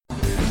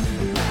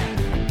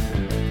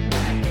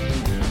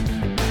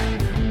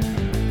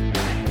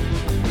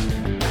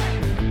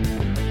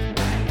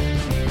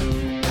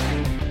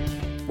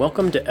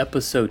Welcome to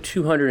episode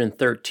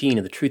 213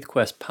 of the Truth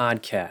Quest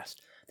podcast,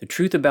 The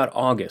Truth About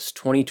August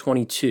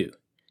 2022,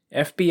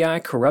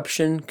 FBI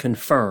corruption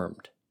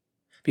confirmed.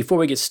 Before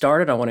we get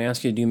started, I want to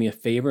ask you to do me a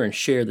favor and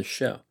share the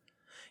show.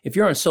 If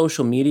you're on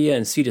social media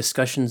and see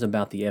discussions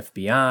about the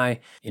FBI,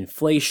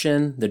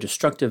 inflation, the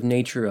destructive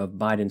nature of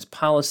Biden's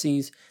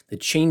policies, the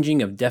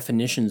changing of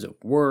definitions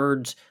of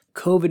words,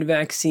 COVID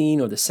vaccine,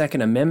 or the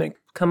Second Amendment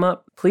come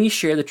up, please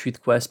share the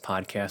Truth Quest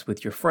podcast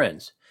with your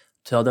friends.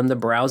 Tell them to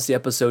browse the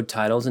episode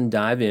titles and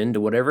dive into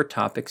whatever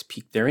topics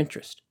pique their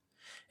interest.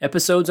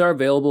 Episodes are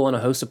available on a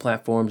host of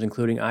platforms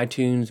including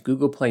iTunes,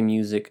 Google Play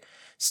Music,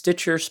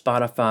 Stitcher,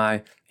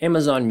 Spotify,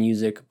 Amazon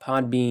Music,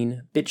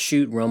 Podbean,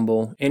 BitChute,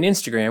 Rumble, and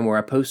Instagram, where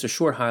I post a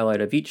short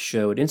highlight of each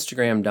show at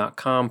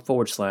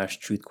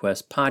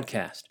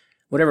instagram.com/TruthQuestPodcast.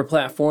 Whatever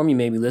platform you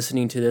may be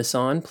listening to this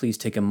on, please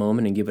take a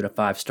moment and give it a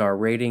 5-star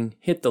rating,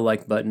 hit the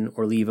like button,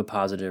 or leave a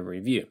positive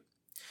review.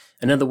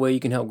 Another way you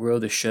can help grow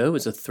the show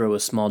is to throw a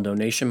small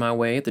donation my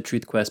way at the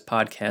Truth Quest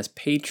Podcast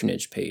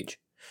patronage page.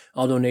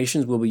 All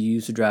donations will be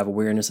used to drive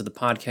awareness of the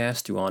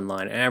podcast through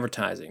online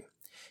advertising.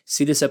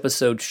 See this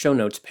episode's show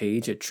notes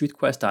page at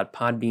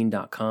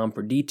truthquest.podbean.com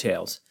for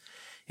details.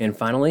 And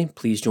finally,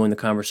 please join the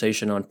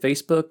conversation on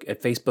Facebook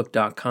at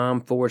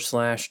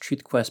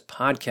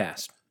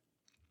facebook.com/TruthQuestPodcast.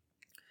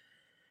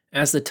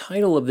 As the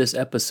title of this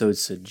episode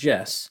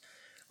suggests,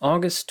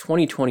 August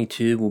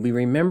 2022 will be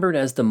remembered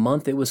as the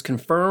month it was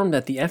confirmed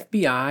that the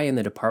FBI and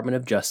the Department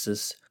of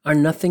Justice are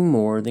nothing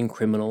more than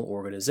criminal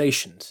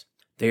organizations.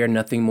 They are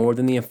nothing more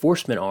than the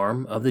enforcement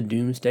arm of the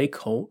doomsday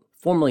cult,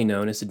 formerly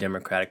known as the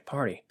Democratic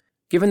Party.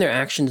 Given their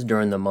actions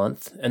during the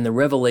month and the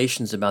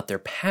revelations about their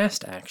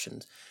past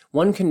actions,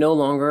 one can no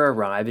longer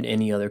arrive at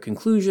any other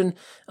conclusion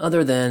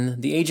other than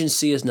the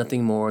agency is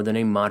nothing more than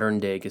a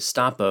modern-day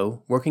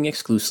Gestapo working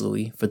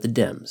exclusively for the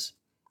Dems.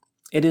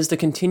 It is the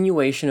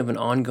continuation of an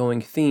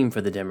ongoing theme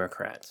for the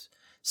Democrats.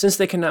 Since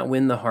they cannot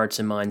win the hearts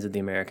and minds of the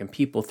American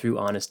people through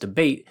honest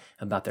debate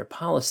about their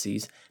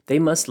policies, they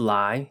must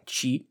lie,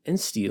 cheat, and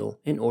steal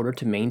in order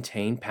to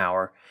maintain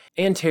power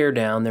and tear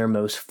down their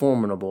most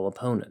formidable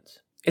opponents.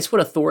 It's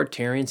what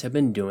authoritarians have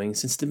been doing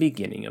since the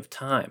beginning of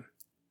time.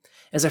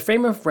 As a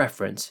frame of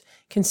reference,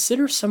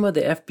 consider some of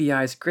the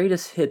FBI's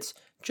greatest hits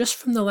just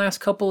from the last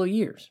couple of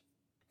years.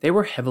 They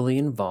were heavily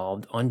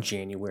involved on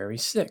January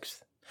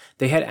 6th.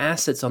 They had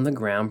assets on the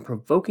ground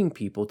provoking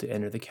people to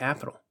enter the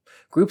Capitol.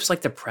 Groups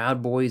like the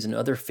Proud Boys and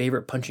other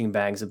favorite punching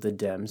bags of the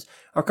Dems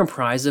are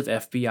comprised of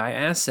FBI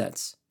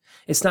assets.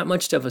 It's not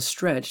much of a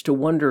stretch to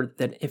wonder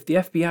that if the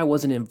FBI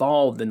wasn't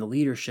involved in the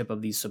leadership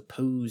of these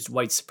supposed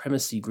white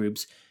supremacy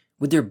groups,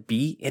 would there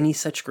be any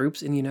such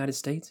groups in the United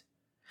States?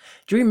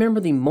 Do you remember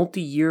the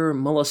multi-year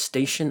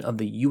molestation of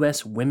the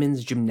U.S.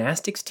 women's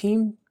gymnastics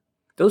team?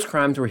 Those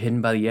crimes were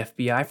hidden by the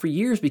FBI for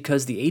years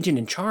because the agent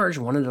in charge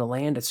wanted to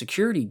land a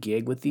security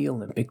gig with the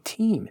Olympic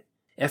team.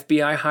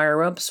 FBI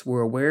higher-ups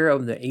were aware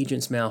of the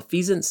agent's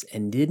malfeasance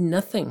and did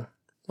nothing.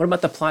 What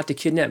about the plot to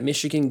kidnap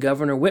Michigan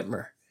Governor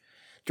Whitmer?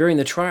 During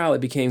the trial, it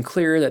became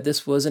clear that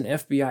this was an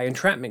FBI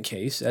entrapment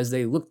case as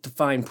they looked to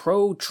find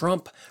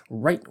pro-Trump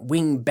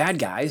right-wing bad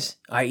guys,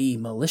 i.e.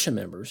 militia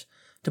members,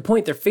 to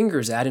point their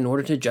fingers at in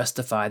order to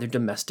justify their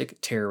domestic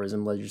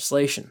terrorism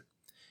legislation.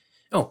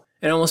 Oh,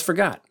 and I almost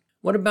forgot.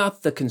 What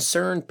about the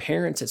concerned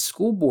parents at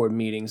school board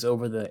meetings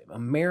over the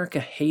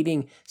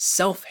America-hating,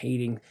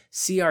 self-hating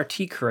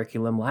CRT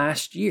curriculum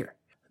last year?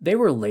 They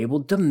were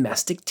labeled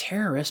domestic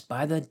terrorists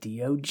by the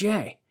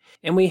DOJ,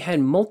 and we had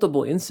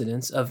multiple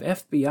incidents of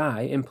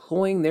FBI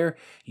employing their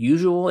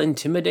usual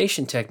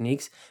intimidation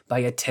techniques by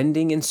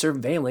attending and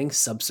surveilling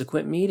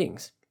subsequent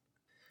meetings.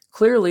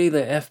 Clearly,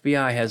 the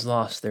FBI has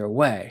lost their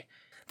way.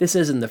 This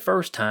isn't the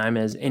first time,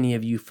 as any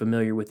of you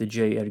familiar with the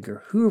J.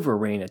 Edgar Hoover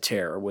reign of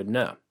terror would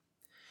know.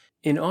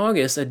 In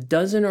August, a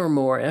dozen or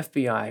more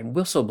FBI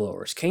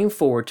whistleblowers came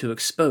forward to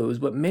expose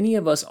what many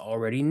of us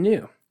already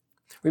knew.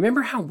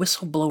 Remember how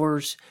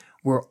whistleblowers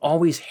were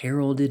always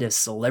heralded as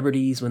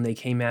celebrities when they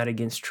came out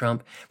against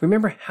Trump?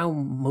 Remember how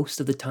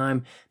most of the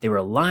time they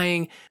were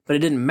lying, but it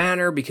didn't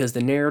matter because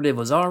the narrative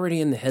was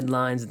already in the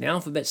headlines and the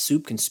alphabet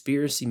soup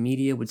conspiracy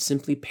media would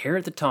simply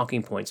parrot the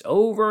talking points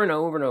over and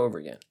over and over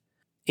again.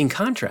 In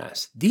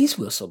contrast, these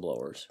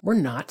whistleblowers were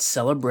not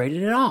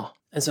celebrated at all.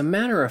 As a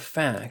matter of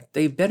fact,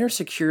 they better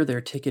secure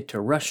their ticket to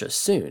Russia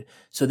soon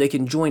so they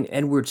can join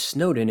Edward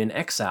Snowden in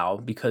exile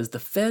because the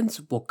feds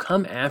will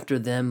come after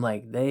them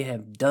like they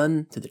have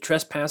done to the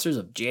trespassers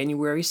of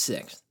January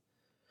 6th.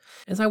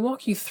 As I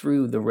walk you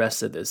through the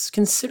rest of this,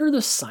 consider the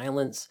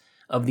silence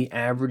of the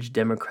average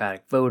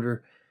Democratic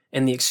voter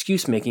and the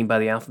excuse-making by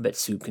the alphabet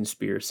soup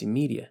conspiracy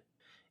media.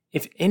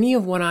 If any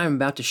of what I'm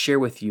about to share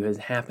with you has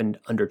happened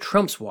under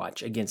Trump's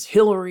watch against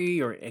Hillary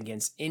or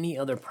against any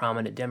other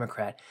prominent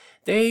Democrat,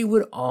 they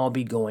would all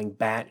be going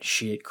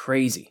batshit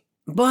crazy.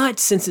 But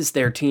since it's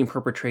their team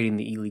perpetrating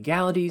the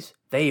illegalities,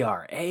 they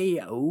are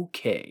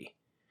A-OK.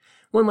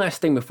 One last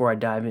thing before I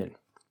dive in.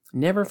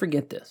 Never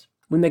forget this.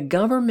 When the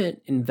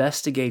government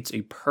investigates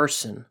a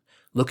person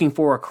looking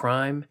for a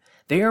crime,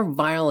 They are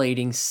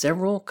violating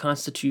several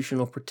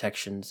constitutional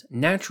protections,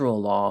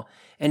 natural law,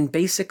 and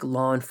basic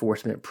law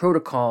enforcement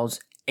protocols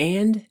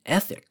and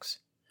ethics.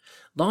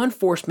 Law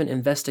enforcement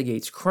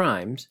investigates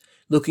crimes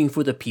looking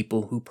for the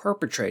people who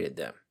perpetrated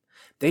them.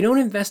 They don't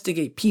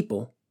investigate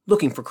people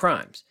looking for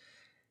crimes.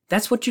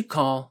 That's what you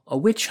call a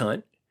witch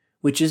hunt,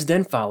 which is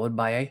then followed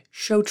by a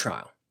show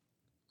trial.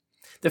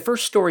 The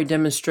first story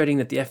demonstrating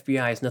that the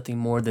FBI is nothing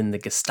more than the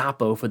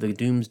Gestapo for the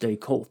Doomsday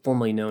Cult,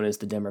 formerly known as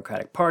the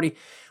Democratic Party,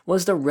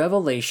 was the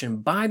revelation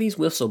by these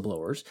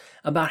whistleblowers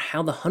about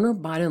how the Hunter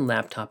Biden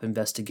laptop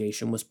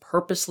investigation was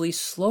purposely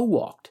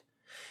slow-walked.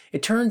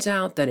 It turns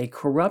out that a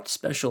corrupt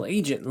special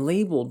agent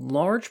labeled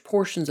large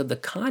portions of the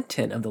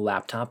content of the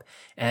laptop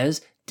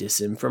as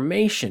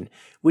disinformation,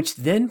 which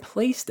then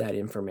placed that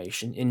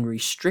information in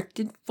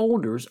restricted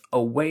folders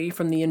away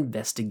from the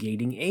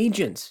investigating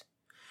agents.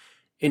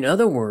 In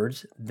other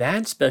words,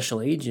 that special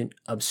agent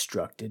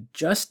obstructed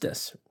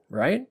justice,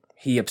 right?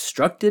 He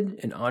obstructed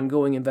an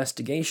ongoing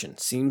investigation.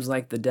 Seems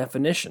like the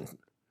definition.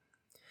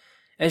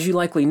 As you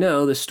likely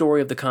know, the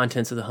story of the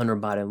contents of the Hunter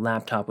Biden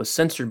laptop was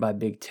censored by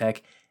big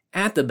tech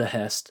at the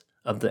behest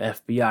of the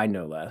FBI,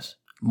 no less.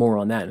 More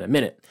on that in a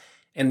minute.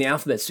 And the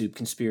Alphabet Soup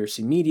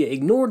conspiracy media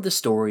ignored the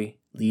story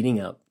leading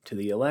up to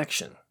the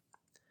election.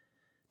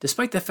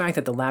 Despite the fact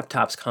that the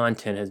laptop's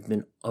content has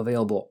been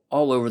available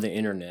all over the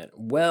internet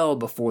well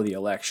before the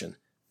election,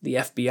 the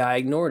FBI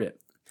ignored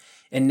it.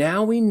 And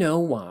now we know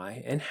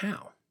why and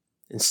how.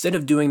 Instead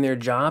of doing their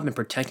job and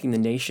protecting the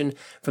nation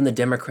from the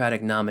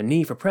Democratic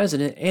nominee for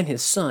president and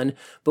his son,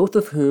 both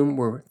of whom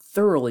were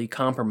thoroughly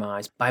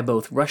compromised by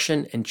both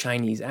Russian and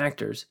Chinese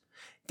actors,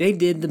 they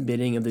did the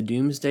bidding of the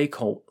Doomsday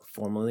Cult,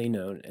 formerly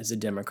known as the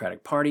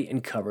Democratic Party,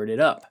 and covered it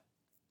up.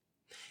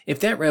 If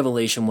that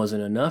revelation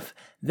wasn't enough,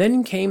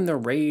 then came the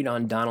raid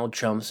on Donald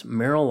Trump's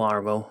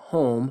Mar-a-Lago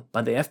home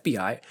by the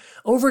FBI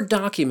over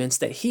documents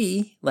that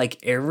he, like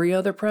every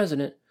other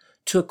president,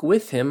 took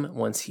with him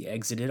once he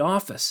exited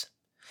office.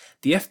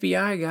 The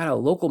FBI got a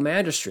local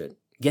magistrate,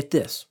 get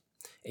this,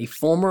 a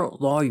former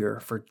lawyer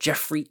for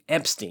Jeffrey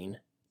Epstein,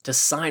 to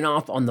sign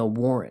off on the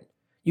warrant.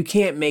 You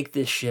can't make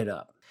this shit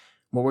up.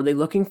 What were they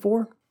looking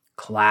for?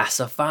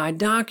 Classified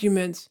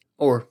documents.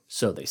 Or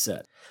so they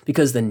said,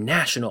 because the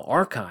National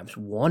Archives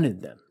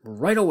wanted them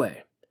right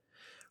away.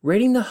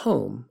 Raiding the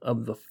home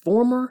of the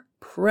former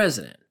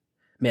president.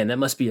 Man, that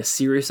must be a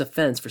serious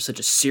offense for such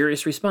a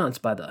serious response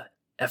by the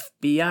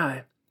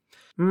FBI.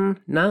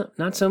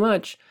 Not so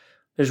much.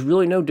 There's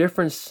really no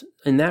difference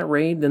in that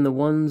raid than the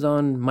ones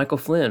on Michael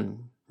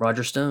Flynn,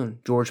 Roger Stone,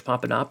 George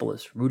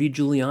Papadopoulos, Rudy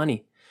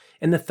Giuliani,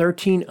 and the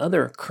 13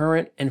 other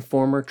current and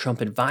former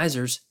Trump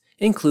advisors,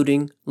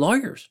 including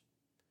lawyers.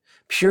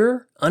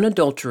 Pure,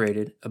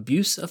 unadulterated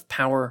abuse of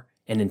power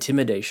and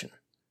intimidation.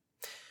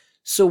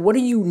 So what do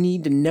you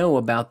need to know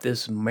about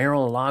this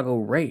Mar-a-Lago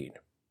raid?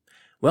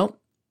 Well,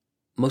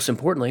 most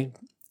importantly,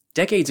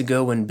 decades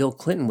ago when Bill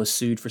Clinton was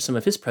sued for some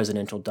of his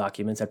presidential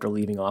documents after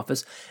leaving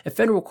office, a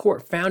federal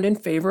court found in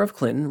favor of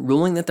Clinton,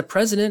 ruling that the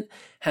president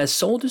has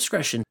sole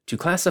discretion to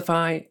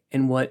classify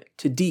and what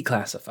to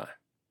declassify.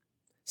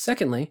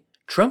 Secondly,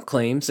 Trump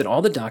claims that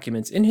all the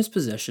documents in his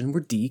possession were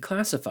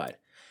declassified.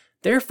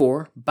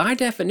 Therefore, by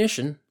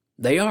definition,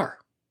 they are.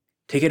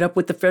 Take it up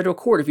with the federal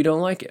court if you don't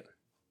like it.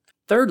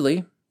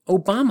 Thirdly,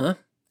 Obama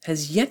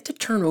has yet to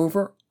turn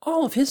over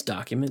all of his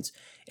documents,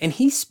 and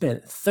he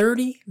spent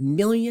 $30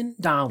 million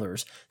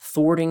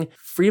thwarting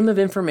Freedom of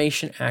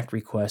Information Act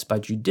requests by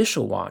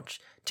Judicial Watch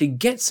to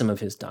get some of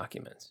his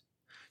documents.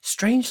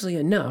 Strangely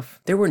enough,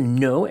 there were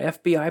no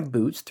FBI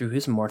boots through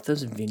his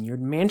Martha's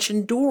Vineyard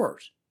mansion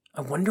doors.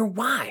 I wonder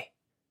why.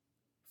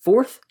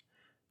 Fourth,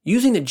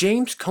 using the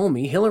James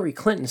Comey Hillary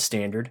Clinton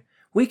standard,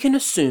 we can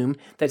assume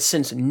that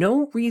since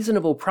no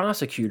reasonable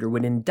prosecutor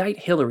would indict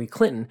Hillary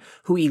Clinton,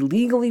 who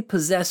illegally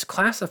possessed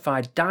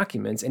classified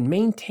documents and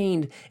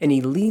maintained an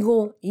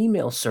illegal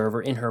email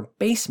server in her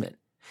basement,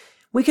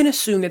 we can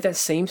assume that that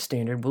same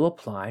standard will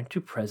apply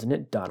to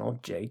President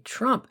Donald J.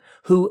 Trump,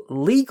 who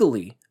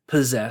legally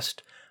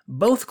possessed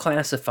both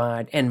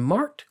classified and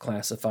marked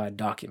classified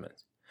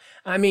documents.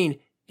 I mean,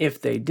 if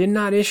they did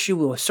not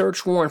issue a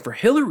search warrant for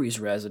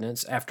Hillary's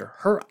residence after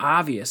her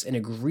obvious and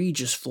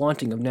egregious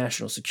flaunting of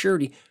national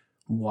security,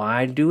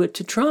 why do it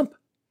to Trump?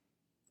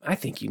 I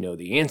think you know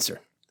the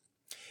answer.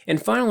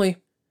 And finally,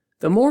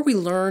 the more we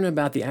learn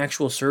about the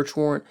actual search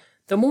warrant,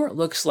 the more it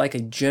looks like a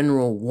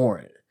general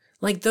warrant,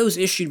 like those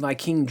issued by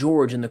King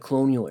George in the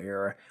colonial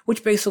era,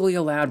 which basically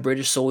allowed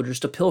British soldiers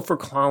to pilfer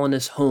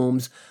colonists'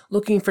 homes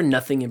looking for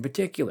nothing in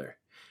particular.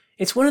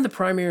 It's one of the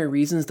primary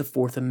reasons the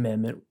Fourth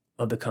Amendment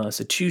of the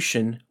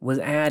Constitution was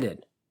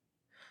added.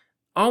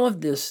 All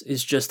of this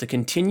is just a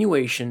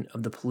continuation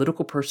of the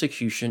political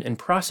persecution and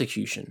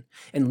prosecution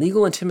and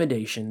legal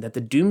intimidation that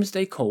the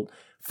Doomsday Cult,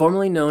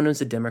 formerly known as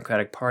the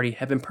Democratic Party,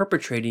 have been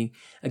perpetrating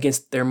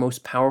against their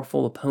most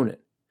powerful opponent.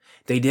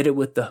 They did it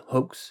with the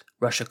hoax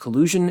Russia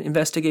collusion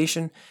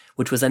investigation,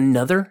 which was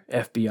another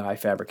FBI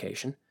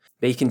fabrication.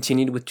 They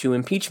continued with 2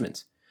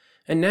 impeachments.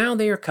 And now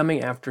they are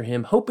coming after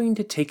him, hoping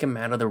to take him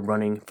out of the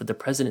running for the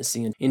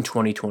presidency in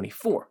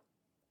 2024.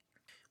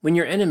 When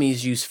your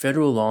enemies use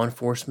federal law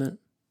enforcement,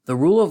 the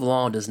rule of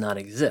law does not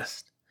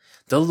exist.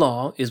 The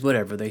law is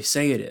whatever they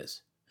say it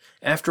is.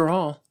 After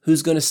all,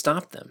 who's going to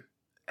stop them?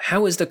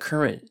 How is the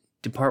current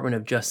Department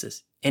of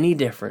Justice any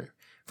different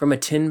from a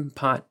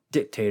tin-pot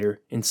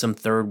dictator in some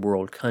third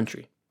world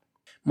country?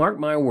 Mark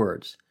my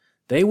words,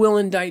 they will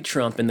indict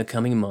Trump in the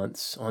coming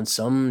months on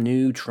some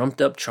new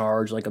trumped-up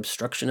charge like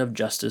obstruction of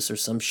justice or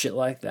some shit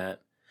like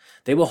that.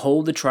 They will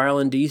hold the trial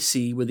in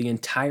D.C. where the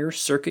entire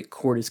circuit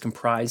court is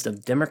comprised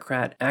of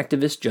Democrat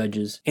activist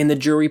judges and the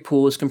jury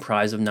pool is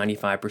comprised of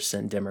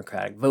 95%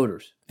 Democratic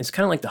voters. It's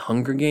kind of like the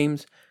Hunger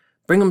Games.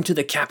 Bring them to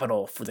the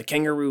Capitol for the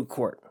kangaroo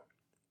court.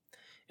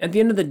 At the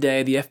end of the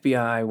day, the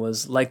FBI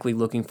was likely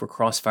looking for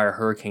Crossfire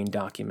Hurricane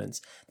documents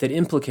that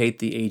implicate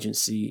the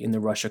agency in the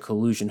Russia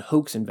collusion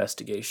hoax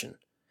investigation.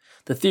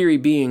 The theory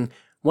being,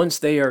 once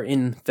they are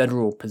in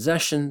federal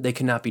possession, they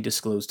cannot be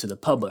disclosed to the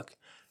public.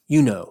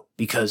 You know,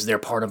 because they're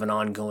part of an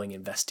ongoing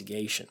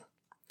investigation.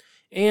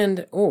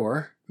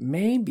 Or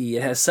maybe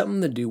it has something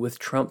to do with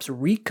Trump's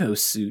RICO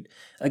suit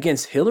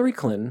against Hillary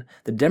Clinton,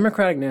 the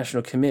Democratic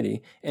National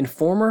Committee, and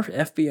former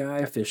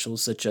FBI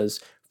officials such as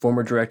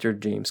former Director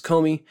James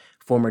Comey,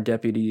 former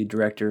Deputy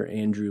Director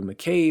Andrew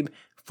McCabe,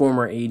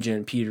 former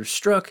agent Peter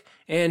Strzok,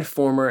 and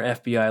former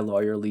FBI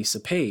lawyer Lisa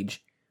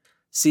Page.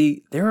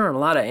 See, there are a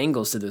lot of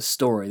angles to this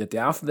story that the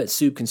alphabet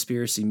soup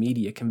conspiracy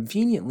media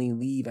conveniently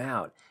leave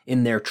out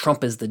in their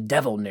Trump is the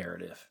devil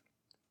narrative.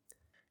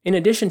 In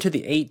addition to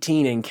the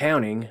 18 and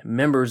counting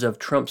members of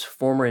Trump's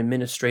former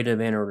administrative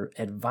and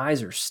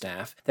advisor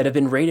staff that have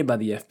been raided by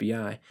the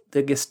FBI,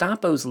 the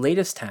Gestapo's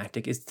latest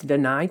tactic is to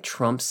deny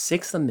Trump's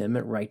Sixth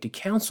Amendment right to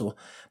counsel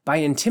by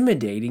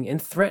intimidating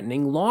and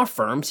threatening law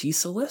firms he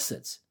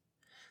solicits.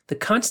 The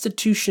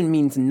Constitution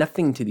means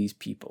nothing to these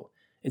people.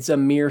 It's a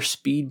mere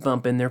speed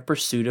bump in their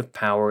pursuit of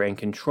power and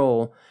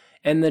control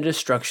and the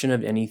destruction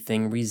of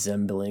anything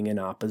resembling an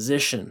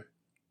opposition.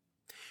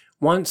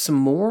 Want some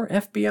more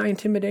FBI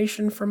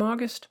intimidation from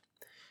August?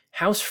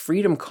 House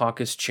Freedom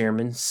Caucus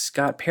Chairman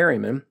Scott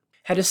Perryman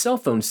had his cell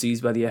phone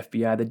seized by the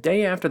FBI the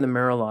day after the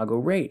Mar-a-Lago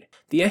raid.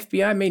 The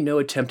FBI made no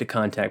attempt to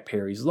contact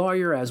Perry's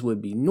lawyer, as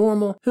would be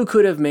normal, who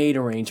could have made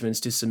arrangements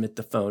to submit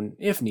the phone,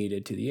 if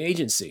needed, to the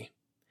agency.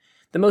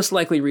 The most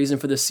likely reason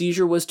for the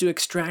seizure was to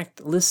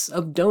extract lists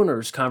of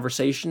donors,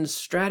 conversations,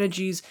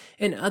 strategies,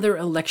 and other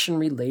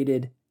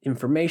election-related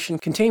information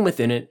contained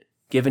within it,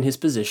 given his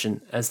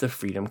position as the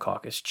Freedom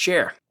Caucus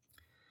chair.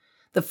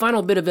 The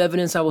final bit of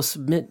evidence I will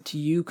submit to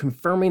you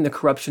confirming the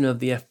corruption of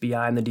the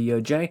FBI and the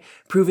DOJ,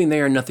 proving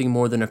they are nothing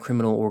more than a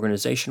criminal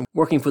organization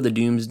working for the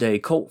doomsday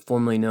cult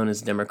formerly known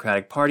as the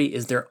Democratic Party,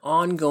 is their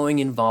ongoing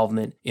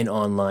involvement in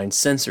online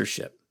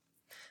censorship.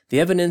 The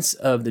evidence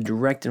of the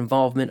direct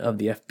involvement of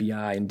the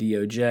FBI and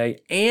DOJ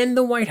and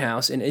the White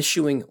House in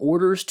issuing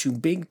orders to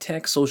big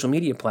tech social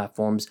media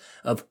platforms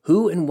of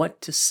who and what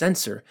to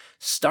censor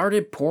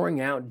started pouring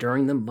out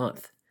during the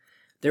month.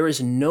 There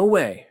is no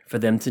way for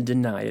them to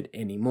deny it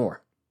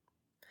anymore.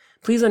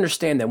 Please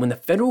understand that when the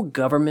federal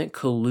government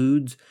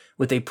colludes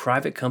with a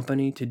private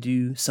company to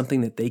do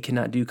something that they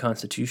cannot do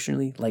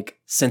constitutionally, like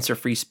censor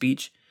free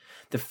speech,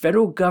 the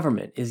federal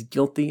government is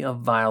guilty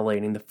of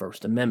violating the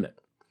First Amendment.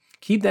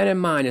 Keep that in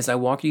mind as I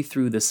walk you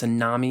through the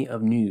tsunami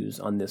of news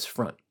on this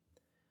front.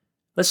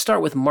 Let's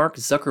start with Mark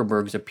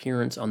Zuckerberg's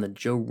appearance on the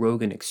Joe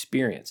Rogan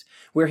Experience,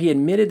 where he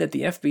admitted that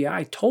the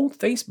FBI told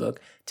Facebook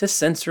to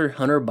censor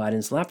Hunter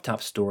Biden's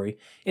laptop story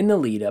in the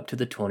lead up to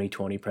the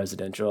 2020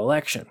 presidential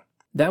election.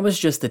 That was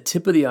just the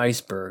tip of the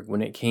iceberg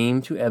when it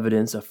came to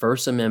evidence of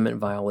First Amendment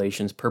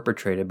violations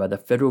perpetrated by the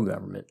federal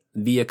government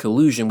via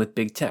collusion with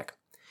big tech.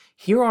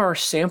 Here are a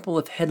sample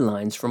of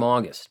headlines from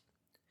August.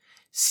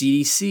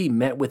 CDC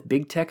met with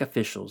big tech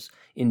officials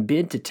in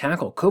bid to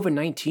tackle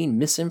COVID-19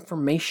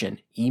 misinformation,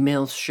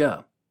 emails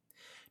show.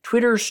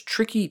 Twitter's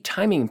tricky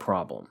timing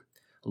problem.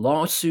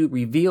 Lawsuit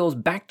reveals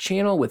back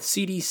channel with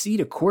CDC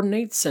to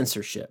coordinate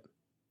censorship.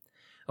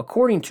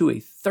 According to a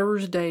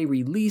Thursday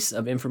release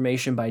of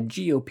information by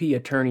GOP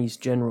Attorneys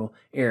General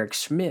Eric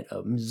Schmidt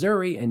of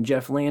Missouri and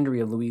Jeff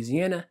Landry of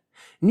Louisiana,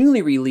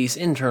 newly released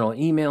internal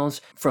emails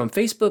from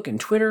Facebook and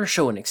Twitter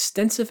show an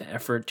extensive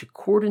effort to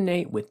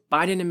coordinate with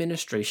Biden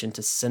administration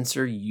to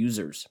censor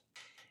users.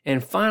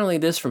 And finally,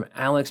 this from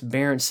Alex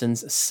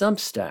Berenson's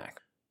Substack.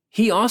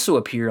 He also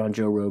appeared on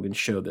Joe Rogan's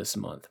show this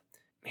month.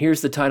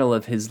 Here's the title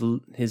of his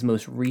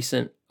most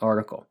recent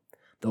article.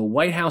 The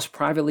White House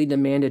privately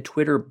demanded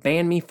Twitter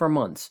ban me for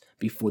months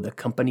before the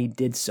company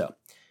did so.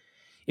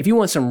 If you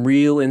want some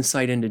real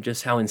insight into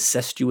just how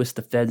incestuous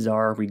the feds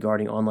are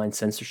regarding online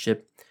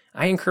censorship,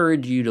 I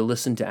encourage you to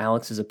listen to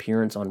Alex's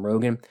appearance on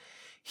Rogan.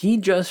 He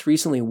just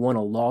recently won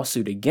a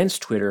lawsuit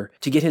against Twitter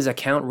to get his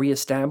account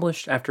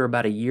reestablished after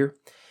about a year.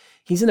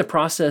 He's in the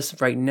process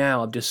right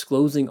now of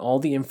disclosing all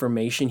the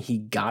information he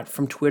got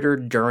from Twitter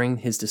during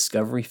his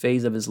discovery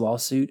phase of his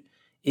lawsuit.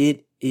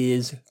 It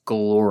is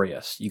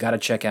glorious. You got to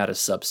check out his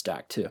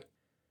Substack too.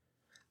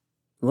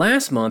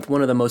 Last month,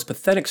 one of the most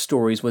pathetic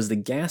stories was the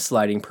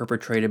gaslighting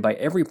perpetrated by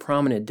every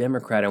prominent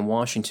Democrat in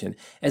Washington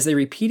as they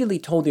repeatedly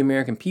told the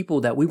American people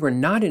that we were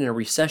not in a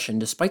recession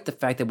despite the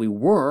fact that we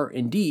were,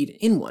 indeed,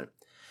 in one.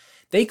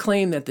 They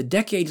claimed that the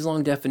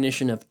decades-long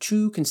definition of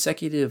 2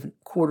 consecutive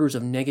quarters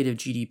of negative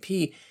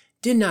GDP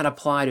did not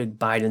apply to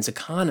Biden's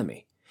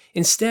economy.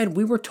 Instead,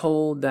 we were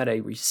told that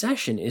a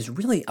recession is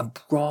really a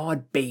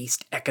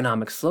broad-based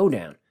economic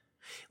slowdown,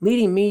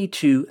 leading me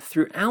to,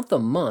 throughout the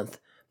month,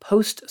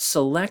 post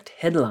select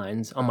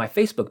headlines on my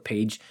Facebook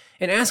page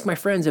and ask my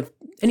friends if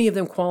any of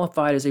them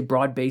qualified as a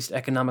broad-based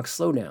economic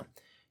slowdown.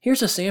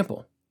 Here's a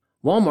sample.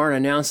 Walmart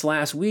announced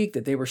last week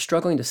that they were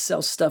struggling to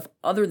sell stuff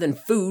other than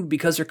food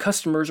because their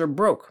customers are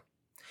broke.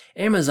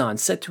 Amazon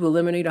set to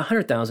eliminate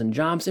 100,000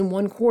 jobs in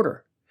 1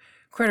 quarter.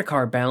 Credit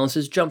card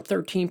balances jumped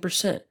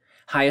 13%,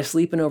 highest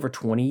leap in over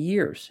 20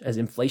 years, as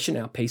inflation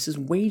outpaces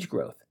wage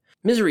growth.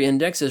 Misery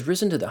index has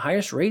risen to the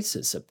highest rate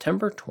since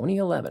September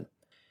 2011.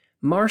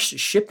 Marsh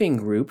Shipping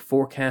Group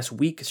forecasts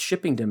weak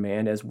shipping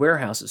demand as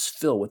warehouses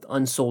fill with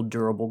unsold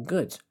durable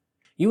goods.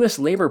 U.S.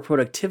 labor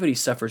productivity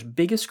suffers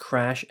biggest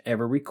crash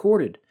ever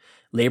recorded.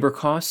 Labor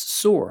costs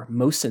soar,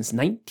 most since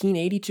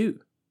 1982.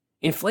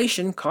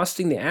 Inflation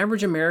costing the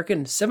average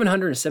American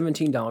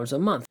 $717 a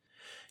month.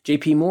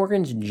 J.P.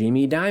 Morgan's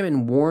Jamie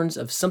Dimon warns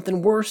of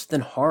something worse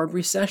than hard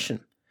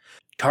recession.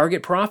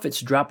 Target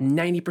profits dropped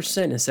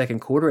 90% in second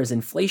quarter as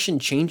inflation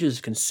changes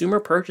consumer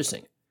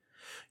purchasing.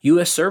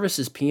 U.S.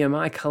 services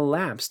PMI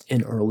collapsed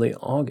in early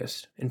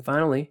August. And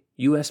finally,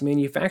 U.S.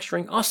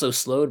 manufacturing also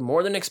slowed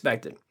more than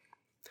expected.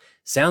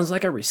 Sounds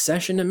like a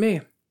recession to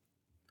me.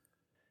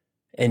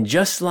 And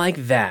just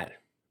like that,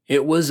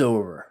 it was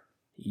over.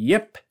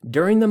 Yep,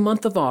 during the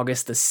month of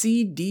August, the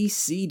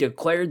CDC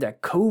declared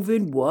that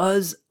COVID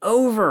was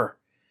over.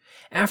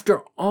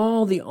 After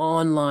all the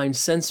online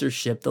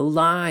censorship, the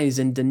lies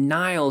and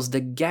denials,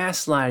 the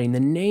gaslighting, the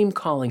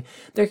name-calling,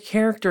 the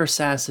character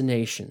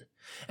assassination,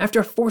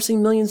 after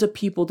forcing millions of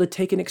people to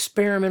take an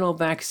experimental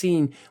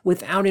vaccine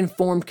without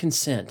informed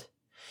consent,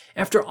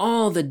 after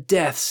all the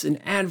deaths and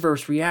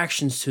adverse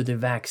reactions to the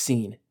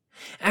vaccine,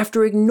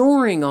 after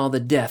ignoring all the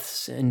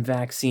deaths and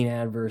vaccine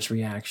adverse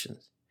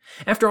reactions,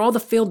 after all the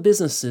failed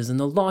businesses and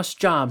the lost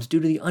jobs due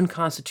to the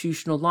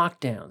unconstitutional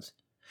lockdowns,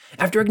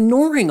 after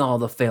ignoring all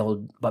the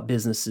failed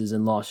businesses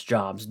and lost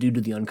jobs due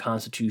to the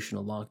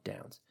unconstitutional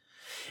lockdowns,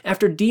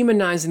 after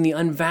demonizing the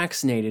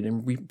unvaccinated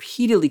and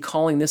repeatedly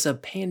calling this a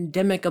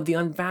pandemic of the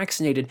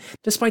unvaccinated,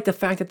 despite the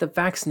fact that the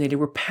vaccinated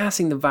were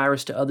passing the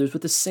virus to others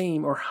with the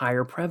same or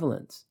higher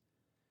prevalence.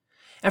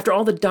 After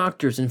all the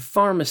doctors and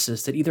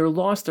pharmacists that either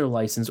lost their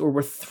license or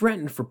were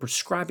threatened for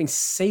prescribing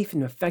safe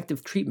and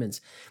effective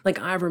treatments like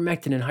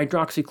ivermectin and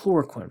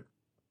hydroxychloroquine.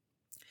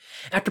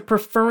 After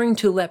preferring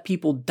to let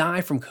people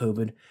die from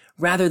COVID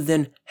rather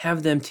than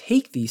have them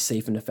take these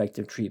safe and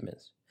effective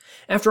treatments.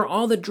 After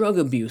all the drug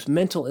abuse,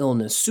 mental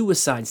illness,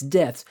 suicides,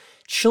 deaths,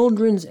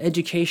 children's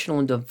educational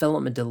and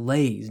development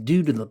delays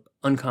due to the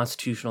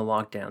unconstitutional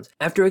lockdowns,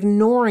 after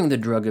ignoring the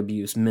drug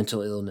abuse,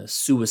 mental illness,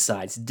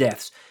 suicides,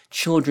 deaths,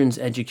 children's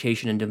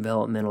education and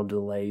developmental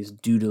delays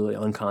due to the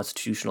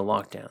unconstitutional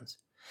lockdowns,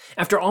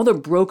 after all the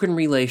broken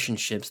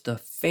relationships, the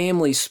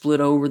families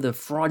split over the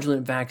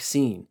fraudulent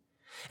vaccine,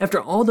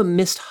 after all the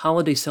missed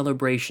holiday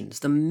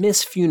celebrations, the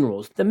missed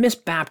funerals, the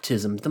missed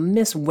baptisms, the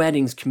missed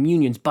weddings,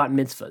 communions, bat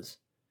mitzvahs,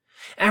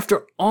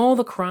 after all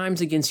the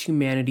crimes against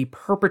humanity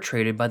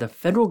perpetrated by the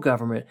federal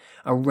government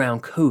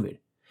around COVID,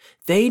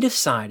 they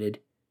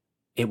decided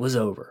it was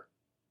over.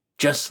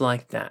 Just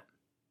like that.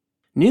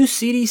 New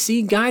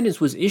CDC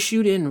guidance was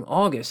issued in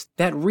August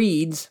that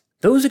reads,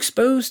 those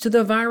exposed to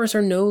the virus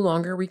are no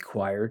longer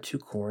required to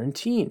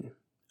quarantine.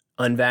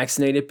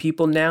 Unvaccinated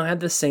people now have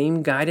the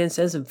same guidance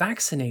as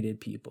vaccinated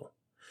people.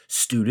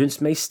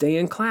 Students may stay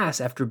in class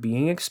after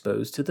being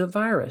exposed to the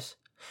virus.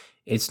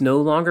 It's no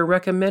longer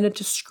recommended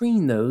to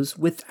screen those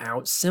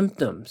without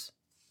symptoms.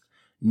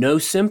 No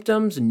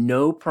symptoms,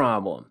 no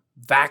problem.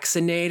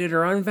 Vaccinated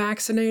or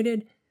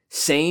unvaccinated,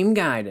 same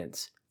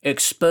guidance.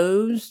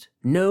 Exposed,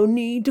 no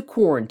need to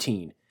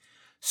quarantine.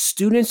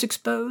 Students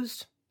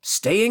exposed,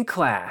 stay in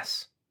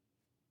class.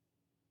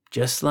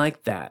 Just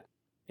like that,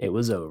 it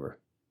was over.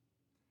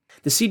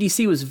 The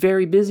CDC was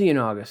very busy in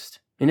August.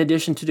 In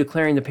addition to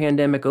declaring the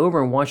pandemic over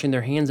and washing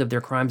their hands of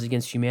their crimes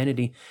against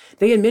humanity,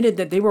 they admitted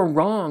that they were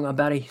wrong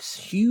about a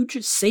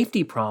huge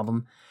safety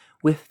problem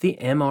with the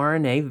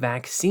mRNA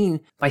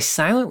vaccine by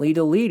silently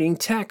deleting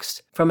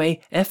text from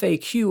a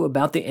FAQ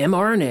about the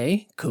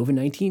mRNA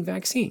COVID-19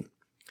 vaccine.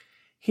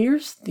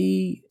 Here's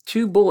the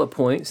 2 bullet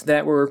points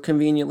that were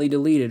conveniently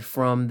deleted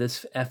from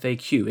this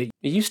FAQ.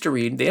 It used to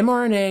read, the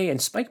mRNA and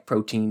spike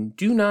protein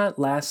do not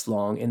last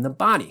long in the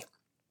body.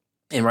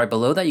 And right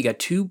below that, you got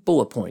 2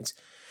 bullet points.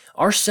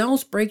 Our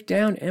cells break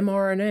down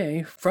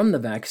mRNA from the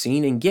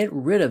vaccine and get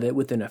rid of it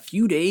within a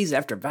few days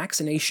after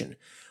vaccination.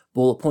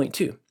 Bullet point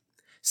 2.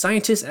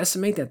 Scientists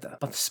estimate that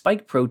the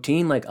spike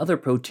protein, like other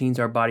proteins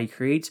our body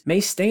creates, may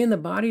stay in the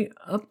body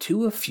up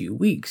to a few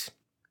weeks.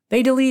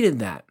 They deleted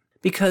that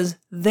because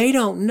they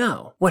don't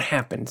know what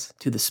happens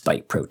to the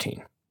spike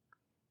protein.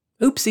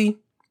 Oopsie.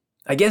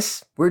 I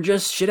guess we're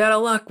just shit out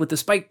of luck with the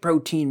spike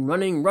protein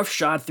running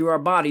roughshod through our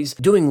bodies,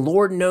 doing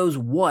Lord knows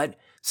what,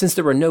 since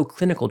there were no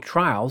clinical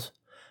trials,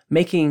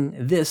 making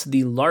this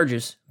the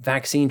largest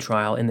vaccine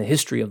trial in the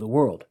history of the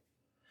world.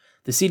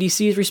 The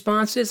CDC's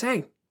response is,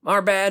 hey,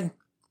 our bad,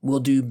 we'll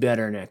do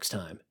better next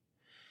time.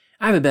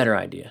 I have a better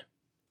idea.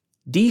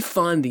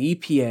 Defund the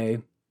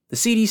EPA, the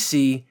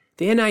CDC,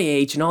 the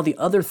NIH, and all the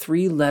other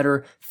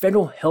three-letter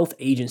federal health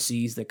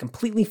agencies that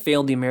completely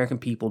failed the American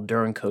people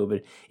during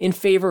COVID in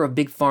favor of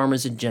Big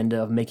Pharma's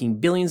agenda of making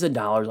billions of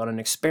dollars on an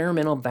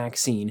experimental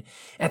vaccine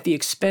at the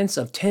expense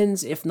of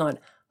tens, if not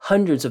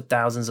hundreds of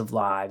thousands of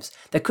lives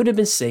that could have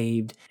been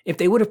saved if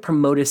they would have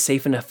promoted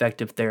safe and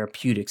effective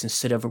therapeutics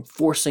instead of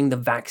forcing the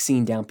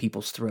vaccine down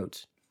people's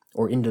throats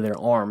or into their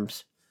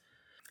arms.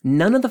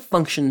 None of the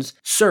functions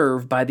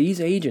served by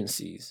these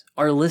agencies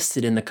are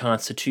listed in the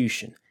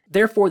Constitution.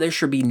 Therefore, there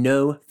should be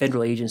no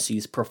federal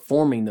agencies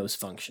performing those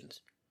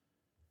functions.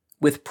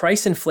 With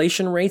price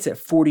inflation rates at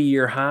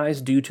 40-year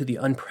highs due to the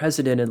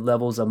unprecedented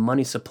levels of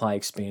money supply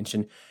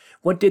expansion,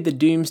 what did the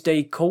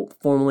Doomsday Cult,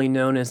 formerly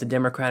known as the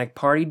Democratic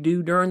Party,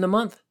 do during the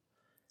month?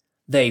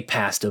 They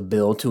passed a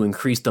bill to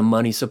increase the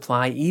money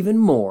supply even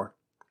more.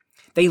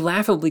 They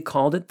laughably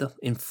called it the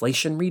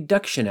Inflation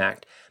Reduction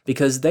Act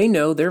because they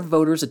know their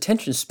voters'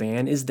 attention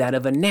span is that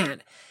of a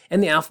gnat,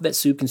 and the alphabet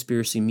soup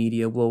conspiracy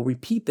media will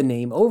repeat the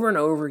name over and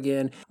over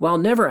again while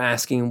never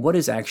asking what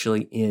is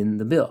actually in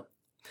the bill.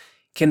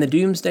 Can the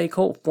Doomsday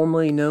Cult,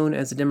 formerly known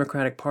as the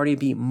Democratic Party,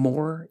 be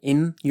more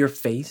in your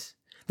face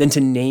than to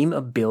name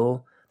a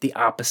bill the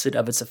opposite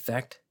of its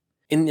effect?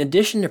 In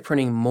addition to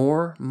printing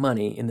more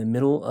money in the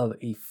middle of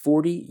a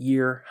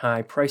 40-year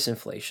high price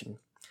inflation,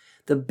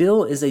 the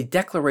bill is a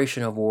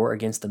declaration of war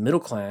against the middle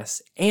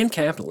class and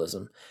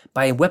capitalism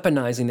by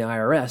weaponizing the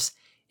IRS,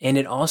 and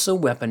it also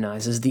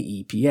weaponizes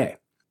the EPA.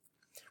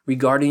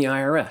 Regarding the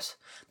IRS,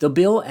 the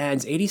bill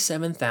adds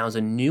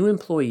 87,000 new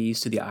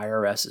employees to the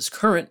IRS's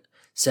current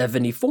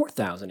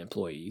 74,000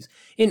 employees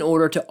in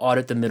order to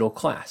audit the middle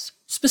class,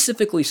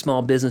 specifically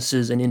small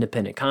businesses and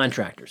independent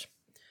contractors.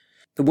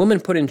 The woman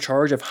put in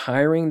charge of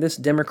hiring this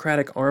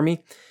Democratic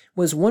army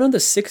was one of the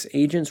 6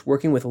 agents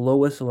working with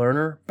Lois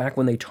Lerner back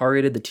when they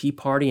targeted the Tea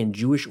Party and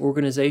Jewish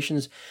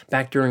organizations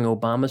back during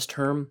Obama's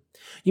term.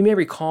 You may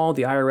recall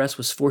the IRS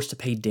was forced to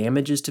pay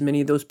damages to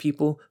many of those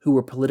people who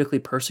were politically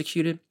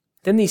persecuted.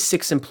 Then these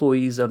 6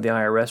 employees of the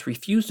IRS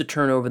refused to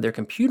turn over their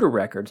computer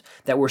records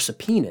that were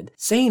subpoenaed,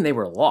 saying they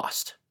were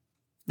lost.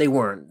 They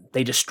weren't.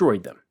 They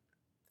destroyed them.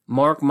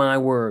 Mark my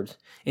words.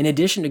 In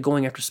addition to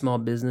going after small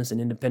business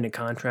and independent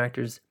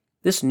contractors,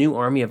 this new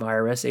army of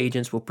IRS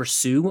agents will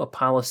pursue a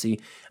policy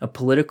of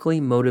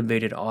politically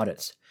motivated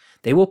audits.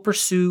 They will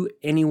pursue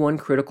anyone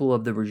critical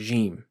of the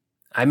regime.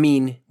 I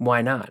mean,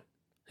 why not?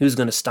 Who's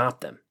going to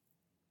stop them?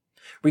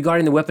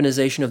 Regarding the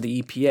weaponization of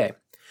the EPA,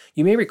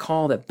 you may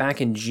recall that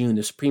back in June,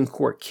 the Supreme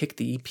Court kicked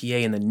the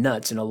EPA in the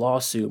nuts in a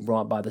lawsuit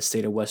brought by the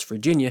state of West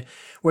Virginia,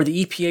 where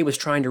the EPA was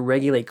trying to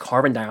regulate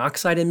carbon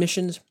dioxide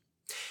emissions.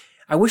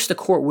 I wish the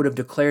court would have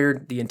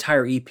declared the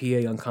entire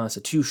EPA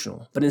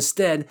unconstitutional, but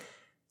instead,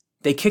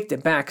 they kicked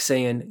it back,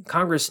 saying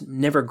Congress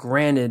never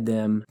granted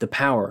them the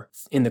power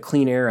in the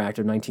Clean Air Act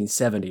of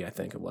 1970, I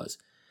think it was.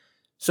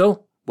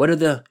 So, what did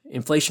the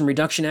Inflation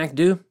Reduction Act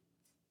do?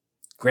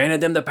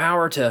 Granted them the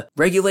power to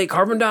regulate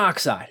carbon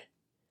dioxide.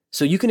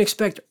 So you can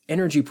expect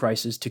energy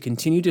prices to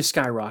continue to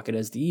skyrocket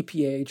as the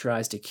EPA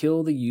tries to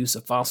kill the use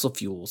of fossil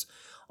fuels,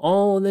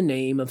 all in the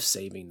name of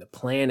saving the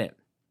planet.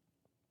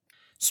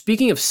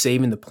 Speaking of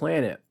saving the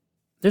planet,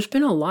 there's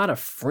been a lot of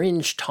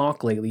fringe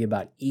talk lately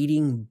about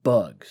eating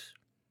bugs.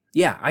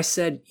 Yeah, I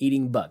said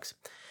eating bugs.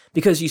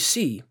 Because you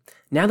see,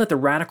 now that the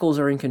radicals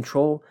are in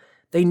control,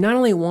 they not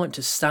only want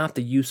to stop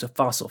the use of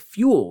fossil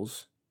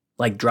fuels,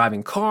 like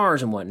driving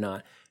cars and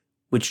whatnot,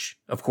 which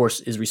of course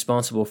is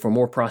responsible for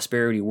more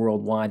prosperity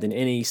worldwide than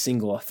any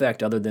single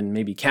effect other than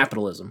maybe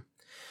capitalism.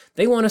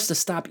 They want us to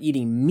stop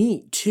eating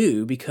meat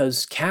too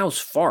because cows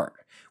fart,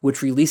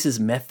 which releases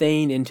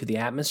methane into the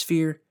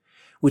atmosphere,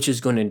 which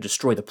is going to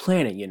destroy the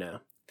planet, you know.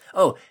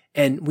 Oh,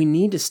 and we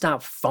need to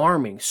stop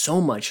farming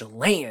so much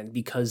land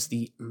because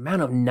the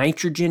amount of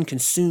nitrogen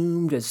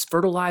consumed as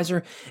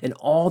fertilizer and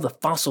all the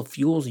fossil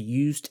fuels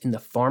used in the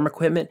farm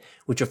equipment,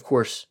 which of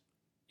course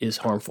is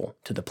harmful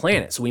to the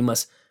planet. So we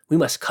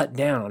must cut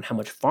down on how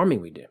much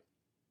farming we do.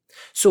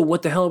 So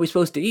what the hell are we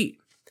supposed to eat?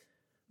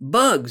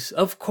 Bugs,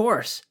 of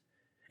course.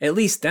 At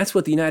least that's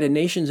what the United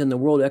Nations and the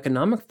World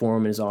Economic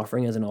Forum is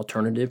offering as an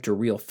alternative to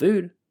real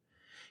food.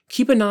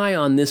 Keep an eye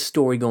on this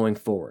story going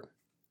forward.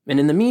 And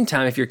in the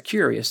meantime, if you're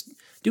curious,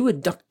 do a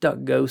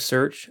DuckDuckGo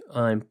search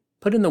and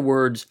put in the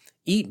words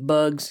 "Eat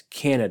Bugs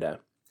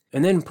Canada,"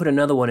 and then put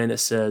another one in that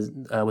says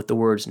with the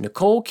words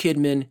 "Nicole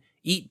Kidman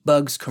Eat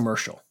Bugs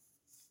Commercial."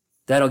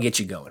 That'll get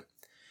you going.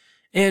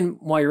 And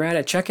while you're at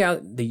it, check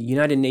out the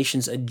United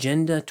Nations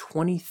Agenda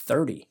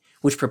 2030,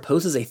 which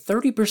proposes a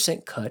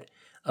 30% cut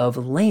of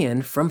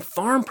land from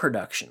farm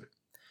production.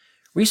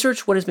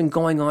 Research what has been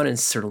going on in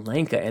Sri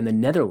Lanka and the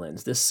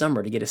Netherlands this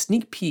summer to get a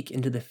sneak peek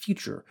into the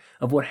future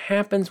of what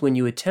happens when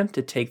you attempt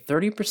to take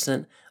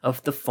 30%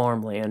 of the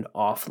farmland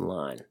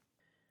offline.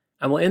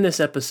 I will end this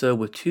episode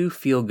with 2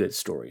 feel-good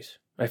stories.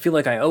 I feel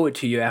like I owe it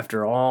to you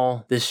after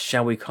all this,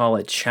 shall we call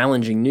it,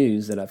 challenging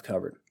news that I've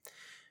covered.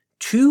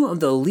 2 of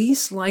the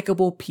least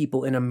likable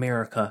people in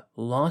America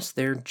lost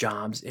their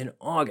jobs in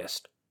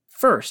August.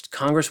 First,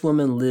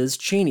 Congresswoman Liz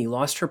Cheney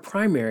lost her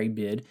primary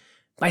bid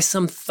by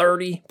some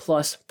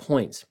 30-plus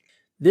points.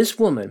 This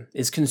woman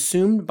is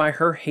consumed by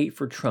her hate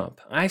for Trump.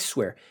 I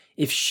swear,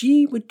 if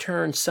she would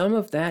turn some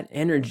of that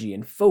energy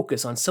and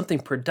focus on something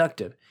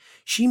productive,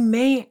 she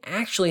may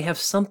actually have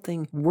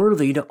something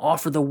worthy to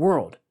offer the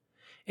world.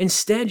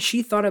 Instead,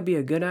 she thought it'd be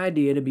a good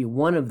idea to be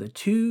one of the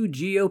 2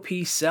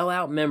 GOP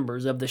sellout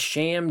members of the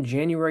sham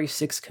January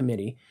 6th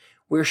committee,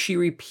 where she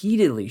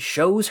repeatedly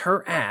shows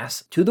her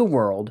ass to the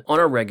world on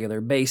a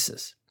regular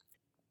basis.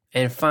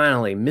 And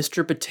finally,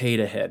 Mr.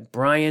 Potato Head,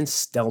 Brian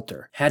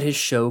Stelter, had his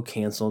show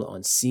canceled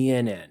on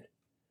CNN.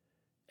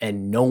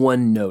 And no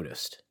one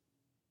noticed.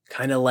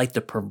 Kind of like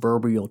the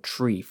proverbial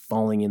tree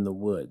falling in the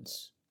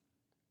woods.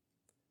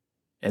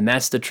 And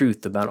that's the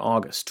truth about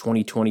August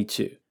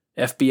 2022.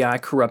 FBI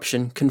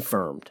corruption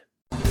confirmed.